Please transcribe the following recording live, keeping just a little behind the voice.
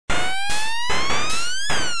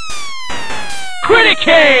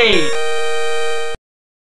Criticade!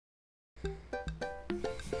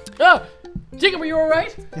 Oh! Jacob, are you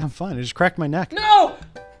alright? Yeah, I'm fine. I just cracked my neck. No!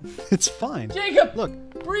 It's fine. Jacob!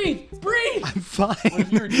 Look. Breathe! Breathe! I'm fine. What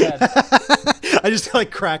if you're dead? I just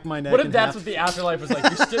like cracked my neck. What if that's what the afterlife was like?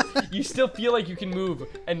 You still feel like you can move,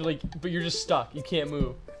 and like, but you're just stuck. You can't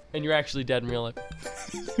move, and you're actually dead in real life.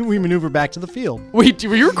 We maneuver back to the field. Wait,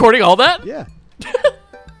 were you recording all that? Yeah.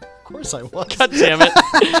 Of course I was. God damn it.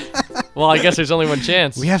 Well, I guess there's only one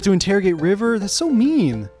chance. We have to interrogate River? That's so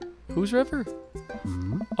mean. Who's River?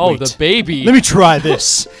 Oh, Wait. the baby. Let me try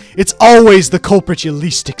this. It's always the culprit you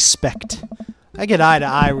least expect. I get eye to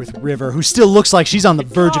eye with River, who still looks like she's on the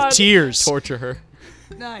verge of tears. Torture her.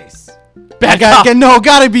 Nice. Bad cop.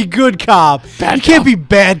 Gotta be good cop. Bad you can't cop. be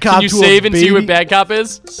bad cop Can you to save a and baby. see what bad cop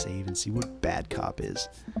is? Save and see what bad cop is.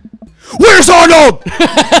 Where's Arnold?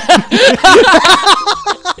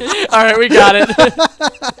 All right, we got it.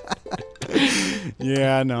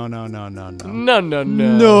 Yeah, no. No. No.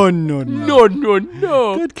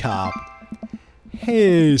 Good cop.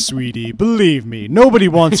 Hey, sweetie, believe me, nobody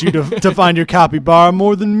wants you to find your capybara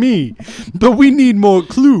more than me. But we need more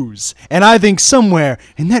clues, and I think somewhere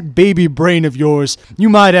in that baby brain of yours, you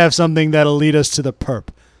might have something that'll lead us to the perp.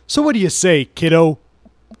 So what do you say, kiddo?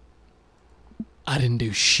 I didn't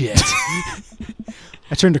do shit.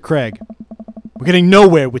 I turn to Craig. We're getting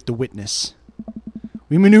nowhere with the witness.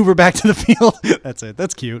 We maneuver back to the field. That's it.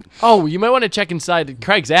 That's cute. Oh, you might want to check inside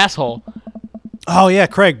Craig's asshole. Oh, yeah,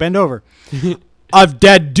 Craig, bend over. I've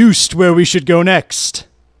dad-deuced where we should go next.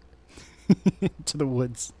 To the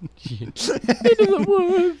woods. Into the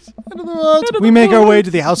woods. Into the woods. We make our way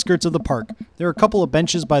to the outskirts of the park. There are a couple of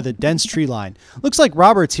benches by the dense tree line. Looks like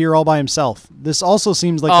Robert's here all by himself. This also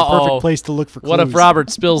seems like the perfect place to look for clues. What if Robert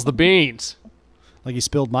spills the beans? Like he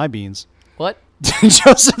spilled my beans. What?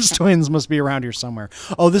 Joseph's twins must be around here somewhere.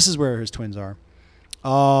 Oh, this is where his twins are.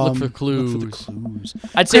 Look for clues. Look for the clues.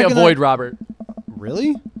 I'd say Craig and avoid Robert.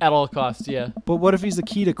 Really? At all costs, yeah. But what if he's the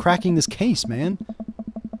key to cracking this case, man?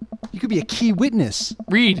 You could be a key witness.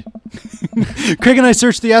 Read. Craig and I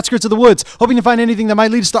searched the outskirts of the woods, hoping to find anything that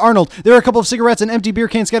might lead us to Arnold. There are a couple of cigarettes and empty beer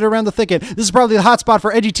cans scattered around the thicket. This is probably the hot spot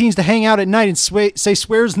for edgy teens to hang out at night and say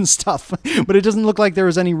swears and stuff. But it doesn't look like there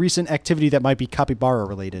was any recent activity that might be capybara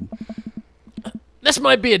related. This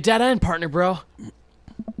might be a dead end, partner, bro. We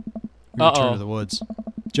return to the woods.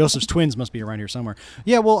 Joseph's twins must be around here somewhere.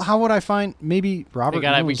 Yeah, well, how would I find maybe Robert?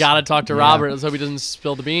 We gotta talk to Robert. Let's hope he doesn't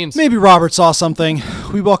spill the beans. Maybe Robert saw something.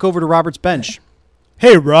 We walk over to Robert's bench.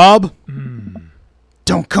 Hey, Rob.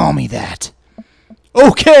 Don't call me that.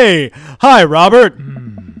 Okay. Hi, Robert.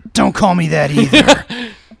 Don't call me that either.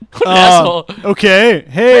 What an asshole. Okay.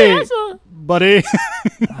 Hey, Asshole. buddy.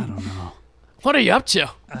 I don't know. What are you up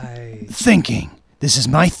to? Thinking. This is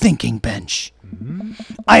my thinking bench.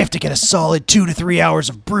 I have to get a solid 2 to 3 hours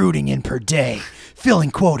of brooding in per day,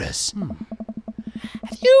 filling quotas.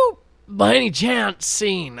 Have you, by any chance,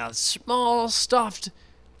 seen a small stuffed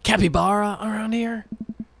capybara around here?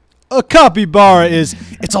 A capybara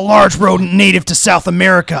it's a large rodent native to South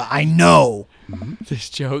America, I know. This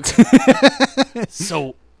joke.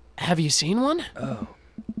 So, have you seen one? Oh.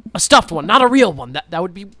 A stuffed one, not a real one. That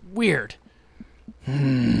would be weird.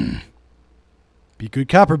 Be good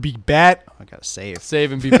cop or be bad? I gotta save.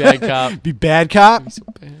 Save and be bad cop. Be bad cop? Be so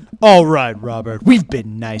bad. All right, Robert. We've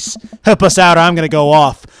been nice. Help us out or I'm gonna go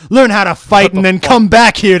off. Learn how to fight and then come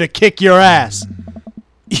back here to kick your ass.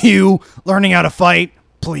 You learning how to fight?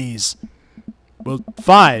 Please. Well,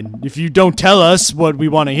 fine. If you don't tell us what we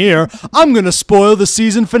want to hear, I'm gonna spoil the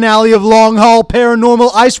season finale of Long Haul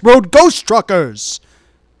Paranormal Ice Road Ghost Truckers.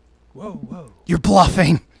 Whoa. You're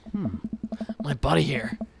bluffing. My buddy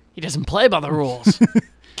here. He doesn't play by the rules.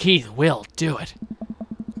 Keith will do it.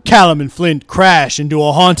 Callum and Flint crash into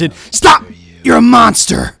a haunted... Stop! You're a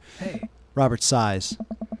monster! Hey. Robert sighs.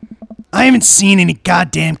 I haven't seen any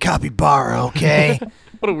goddamn capybara, okay?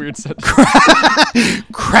 What a weird sentence.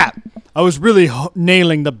 Crap. I was really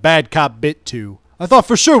nailing the bad cop bit, too. I thought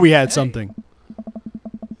for sure we had something.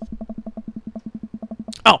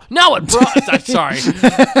 Oh, now what, bro? I'm sorry.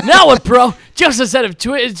 Now what, bro? Just a set of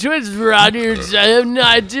twins around here. I have no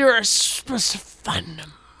idea we're supposed to find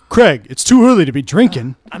them. Craig, it's too early to be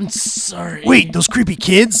drinking. I'm sorry. Wait, those creepy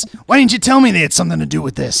kids? Why didn't you tell me they had something to do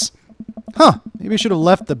with this? Huh, maybe I should have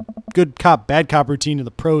left the good cop, bad cop routine to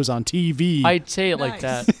the pros on TV. I'd say it like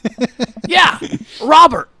that. Yeah,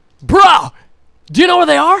 Robert, bro, do you know where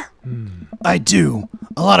they are? I do.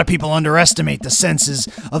 A lot of people underestimate the senses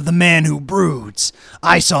of the man who broods.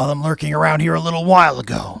 I saw them lurking around here a little while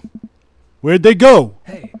ago. Where'd they go?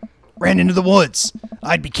 Hey. Ran into the woods.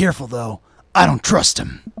 I'd be careful, though. I don't trust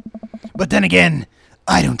them. But then again,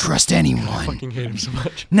 I don't trust I anyone. fucking hate him so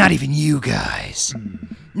much. Not even you guys.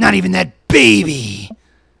 Not even that baby.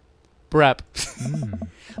 Brap.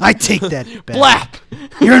 I take that back. Blap!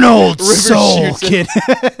 You're an old River soul, shoots it.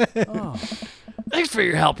 kid. Thanks for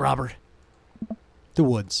your help, Robert. The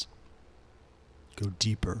woods. Go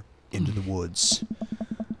deeper into the woods.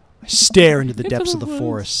 I stare into the depths of the woods.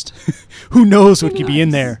 forest. Who knows what could be in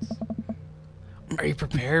there? Are you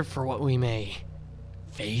prepared for what we may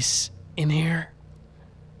face in here?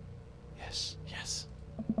 Yes. Yes.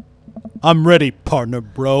 I'm ready, partner,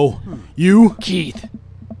 bro. You? Keith,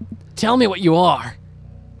 tell me what you are.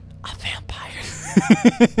 A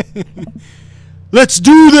vampire. Let's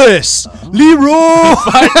do this! Leroy!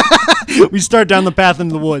 We start down the path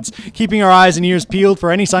into the woods, keeping our eyes and ears peeled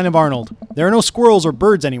for any sign of Arnold. There are no squirrels or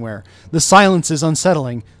birds anywhere. The silence is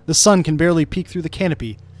unsettling. The sun can barely peek through the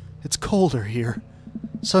canopy. It's colder here.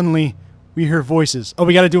 Suddenly, we hear voices. Oh,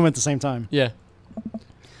 we gotta do them at the same time. Yeah.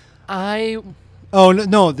 I Oh,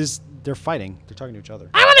 no, they're fighting. They're talking to each other.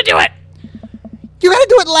 want to do it! You gotta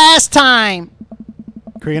do it last time!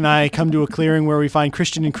 Craig and I come to a clearing where we find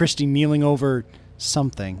Christian and Christy kneeling over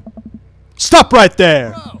something. Stop right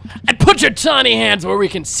there! And put your tiny hands where we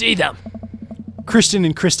can see them. Christian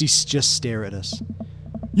and Christy just stare at us.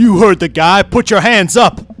 You heard the guy. Put your hands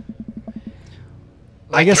up.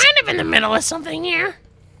 I guess. Kind of in the middle of something here.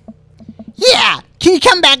 Yeah. Can you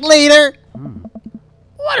come back later?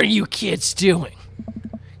 What are you kids doing?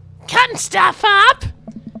 Cutting stuff up?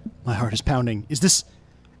 My heart is pounding. Is this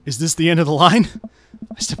the end of the line?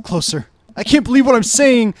 I step closer. I can't believe what I'm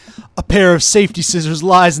saying. A pair of safety scissors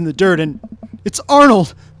lies in the dirt, and it's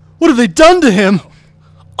Arnold. What have they done to him?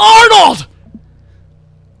 Arnold!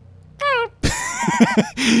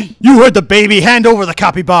 You heard the baby. Hand over the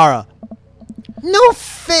capybara. No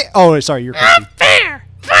fair. Oh, sorry, you're Christy. Not fair!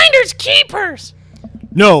 Finders keepers!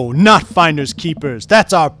 No, not finders keepers.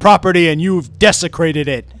 That's our property, and you've desecrated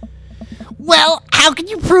it. Well, how can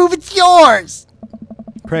you prove it's yours?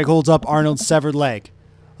 Craig holds up Arnold's severed leg.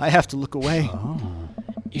 I have to look away.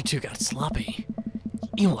 You two got sloppy.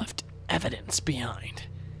 You left evidence behind.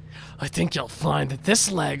 I think you'll find that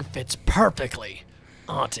this leg fits perfectly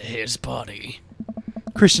onto his body.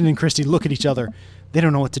 Christian and Christy look at each other. They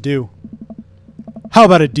don't know what to do. How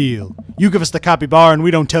about a deal? You give us the capybara and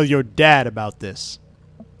we don't tell your dad about this.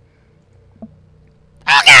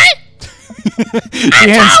 Okay!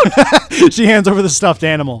 She hands over the stuffed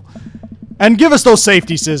animal. And give us those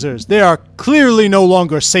safety scissors. They are clearly no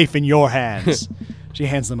longer safe in your hands. She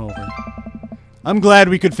hands them over. I'm glad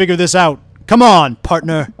we could figure this out. Come on,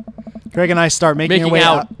 partner. Craig and I start making our way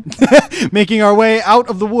out. Making our way out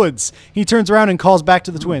of the woods. He turns around and calls back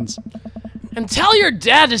to the twins. And tell your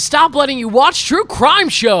dad to stop letting you watch true crime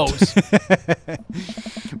shows.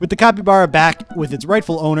 With the capybara back with its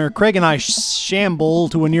rightful owner, Craig and I shamble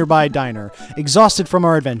to a nearby diner, exhausted from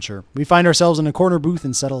our adventure. We find ourselves in a corner booth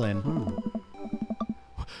and settle in.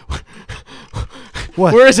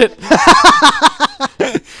 What? Where is it?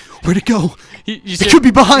 Where'd it go? You It could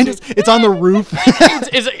be behind us. It's on the roof.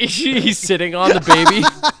 He's sitting on the baby.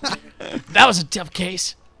 That was a tough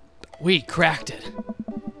case. We cracked it.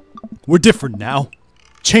 We're different now.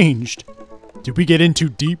 Changed. Did we get in too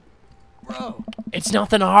deep? Bro. It's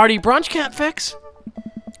nothing a hearty brunch can't fix.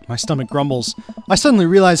 My stomach grumbles. I suddenly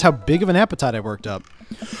realize how big of an appetite I worked up.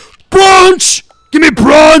 Brunch! Give me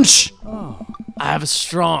brunch! I have a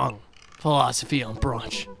strong philosophy on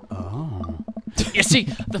brunch. Oh. You see,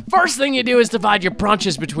 the first thing you do is divide your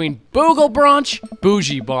brunches between boogle brunch, brunch.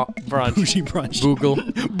 Bougie brunch. Boogle.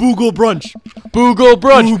 Boogle brunch. Boogle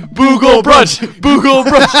brunch. Boogle brunch. Boogle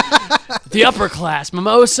brunch. The upper class,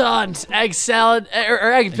 mimosa and egg salad,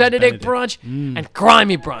 or egg Benedict brunch, and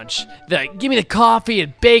grimy brunch. Give me the coffee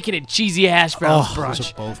and bacon and cheesy hash browns brunch.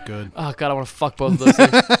 Those are both good. Oh, God, I want to fuck both of those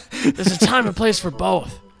things. There's a time and place for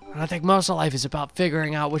both. And I think most of life is about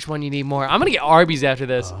figuring out which one you need more. I'm going to get Arby's after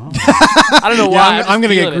this. I don't know why. Yeah, I'm going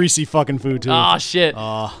to get feeling it. greasy fucking food, too. Oh, shit.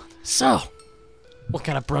 Oh. So, what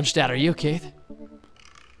kind of brunch dad are you, Keith?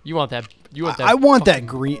 You want that? You want that? I want fucking-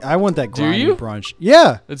 that green. I want that grimy you? brunch.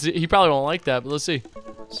 Yeah. He probably won't like that, but let's see.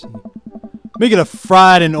 Make it a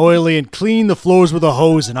fried and oily and clean the floors with a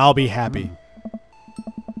hose and I'll be happy.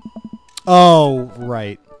 Oh,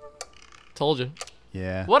 right. Told you.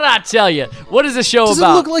 Yeah. What did I tell you? What is the show Does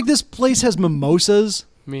about? it look like this place has mimosas?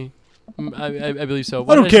 Me. I believe so.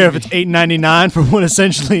 I don't care if it's $8.99 for one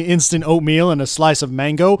essentially instant oatmeal and a slice of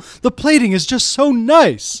mango. The plating is just so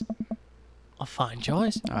nice. A fine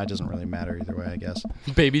choice. It doesn't really matter either way, I guess.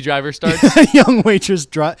 Baby driver starts. Young waitress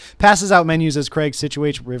passes out menus as Craig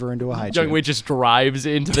situates River into a high chair. Young waitress drives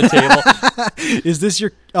into the table. Is this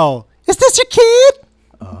your... Oh. Is this your kid?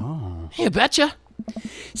 You betcha.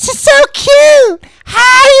 She's so cute.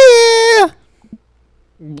 Hi,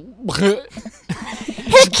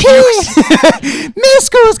 hey, kid. Middle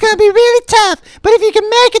school's gonna be really tough, but if you can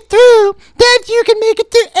make it through, then you can make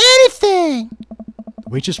it through anything. The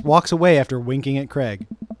waitress walks away after winking at Craig.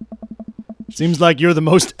 Seems like you're the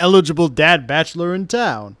most eligible dad bachelor in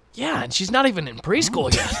town. Yeah, and she's not even in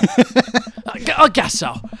preschool yet. I guess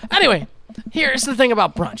so. Anyway, here's the thing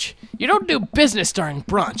about brunch. You don't do business during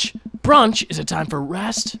brunch. Brunch is a time for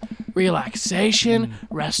rest, relaxation,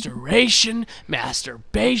 restoration,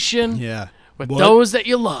 masturbation. Yeah. With those that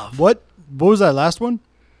you love. What was that last one?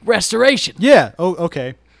 Restoration. Yeah. Oh,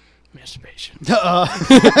 okay. Masturbation. And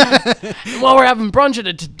while we're having brunch at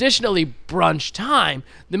a traditionally brunch time,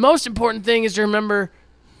 the most important thing is to remember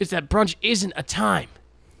is that brunch isn't a time.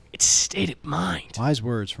 It's a state of mind. Wise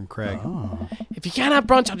words from Craig. Oh. If you can't have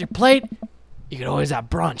brunch on your plate, you can always have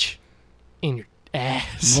brunch in your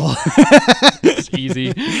ass. It's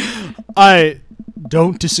easy. I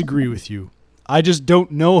don't disagree with you. I just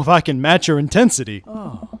don't know if I can match your intensity.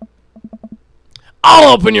 Oh.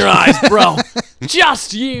 I'll open your eyes, bro.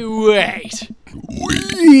 Just you wait.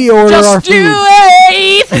 We order our Just food. you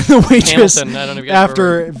wait. And the waitress, Hamilton, I don't even get it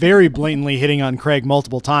after very blatantly hitting on Craig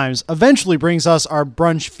multiple times, eventually brings us our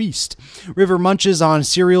brunch feast. River munches on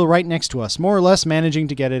cereal right next to us, more or less managing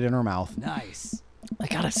to get it in her mouth. Nice. I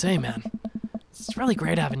gotta say, man, it's really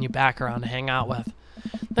great having you back around to hang out with.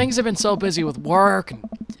 Things have been so busy with work and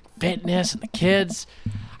fitness and the kids.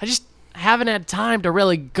 I just haven't had time to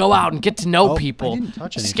really go out and get to know people. I didn't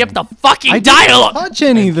touch anything. Skip the fucking I dialogue. didn't touch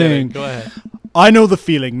anything. Go ahead. I know the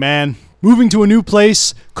feeling, man. Moving to a new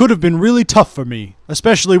place could have been really tough for me,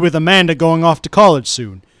 especially with Amanda going off to college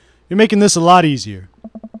soon. You're making this a lot easier.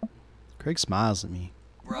 Craig smiles at me.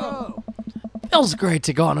 Bro. Feels great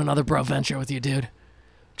to go on another bro venture with you, dude.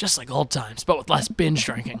 Just like old times, but with less binge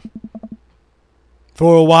drinking.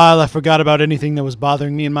 For a while, I forgot about anything that was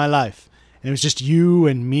bothering me in my life. And it was just you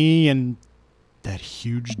and me and that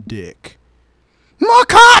huge dick. More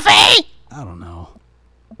coffee. I don't know.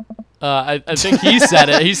 I think he said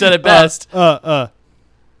it. He said it best. No,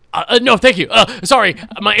 thank you. Sorry,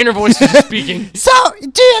 my inner voice was just speaking. So,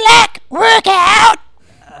 do you like workout?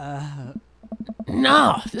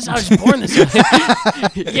 No, I was born this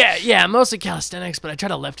way. yeah, mostly calisthenics, but I try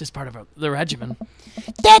to lift as part of the regimen.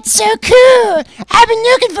 That's so cool. I've been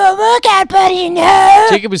looking for a workout buddy, you know.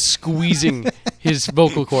 Jacob is squeezing his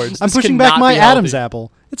vocal cords. I'm This pushing cannot back my be Adam's healthy.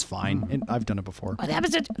 apple. It's fine. And I've done it before. What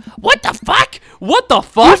happens? What the fuck? What the Your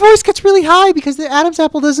fuck? voice gets really high because the Adam's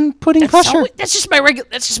apple doesn't put in pressure. That's just my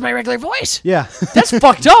regular voice. Yeah. That's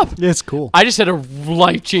fucked up. It's cool. I just had a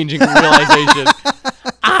life-changing realization.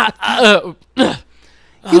 I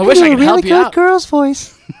wish I could help you out. girl's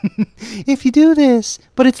voice if you do this,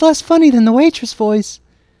 but it's less funny than the waitress voice.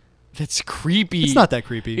 That's creepy. It's not that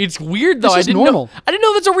creepy. It's weird though. It's I just didn't normal. know. I didn't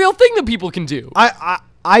know that's a real thing that people can do.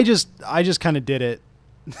 I just kind of did it.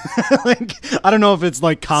 Like, I don't know if it's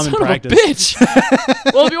like common Son practice. of a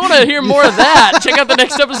bitch. Well, if you want to hear more of that, check out the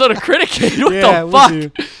next episode of Criticade. What Yeah, the we'll fuck?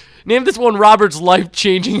 do. Name this one Robert's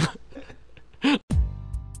life-changing.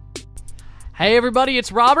 Hey everybody,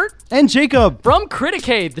 it's Robert And Jacob. from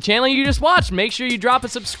Criticade, the channel you just watched. Make sure you drop a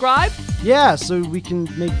subscribe. Yeah, so we can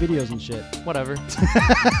make videos and shit. Whatever.